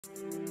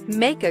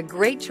Make a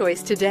great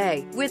choice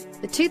today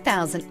with the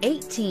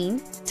 2018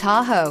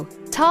 Tahoe.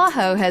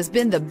 Tahoe has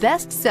been the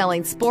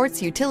best-selling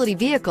sports utility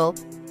vehicle,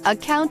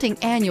 accounting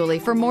annually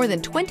for more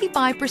than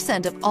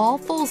 25% of all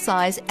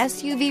full-size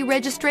SUV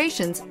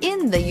registrations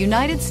in the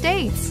United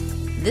States.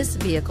 This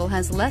vehicle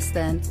has less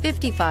than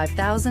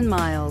 55,000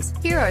 miles.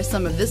 Here are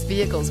some of this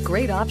vehicle's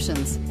great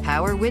options: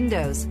 power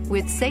windows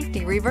with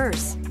safety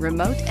reverse,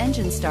 remote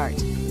engine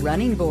start,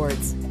 running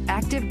boards,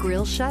 active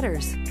grille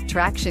shutters,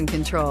 traction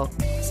control,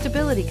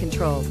 stability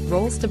control,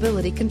 roll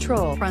stability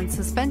control, front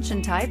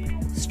suspension type,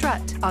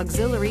 strut,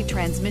 auxiliary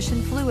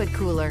transmission fluid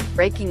cooler,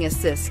 braking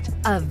assist.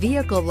 A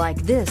vehicle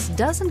like this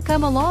doesn't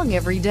come along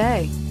every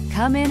day.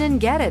 Come in and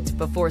get it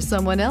before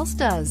someone else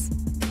does.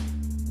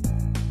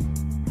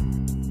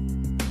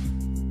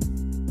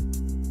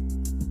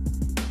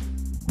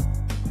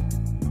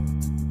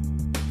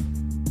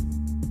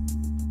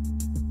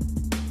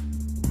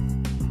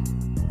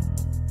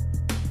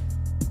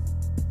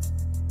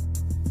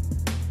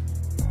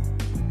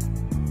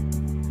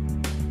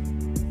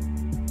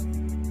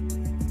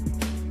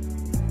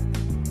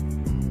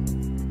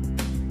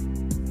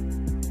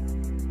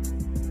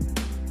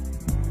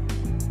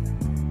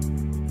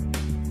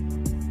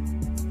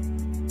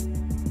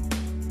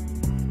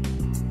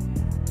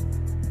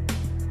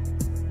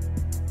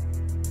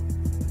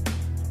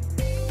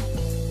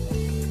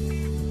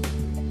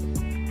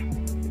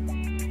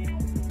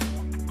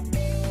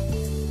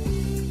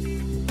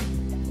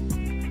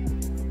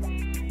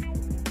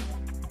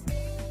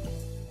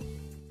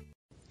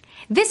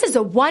 This is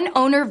a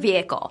one-owner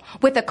vehicle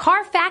with a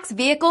Carfax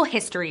Vehicle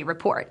History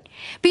Report.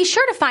 Be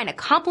sure to find a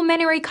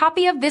complimentary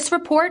copy of this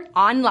report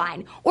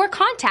online or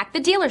contact the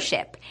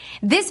dealership.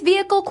 This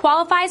vehicle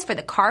qualifies for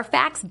the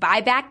Carfax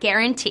Buyback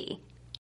Guarantee.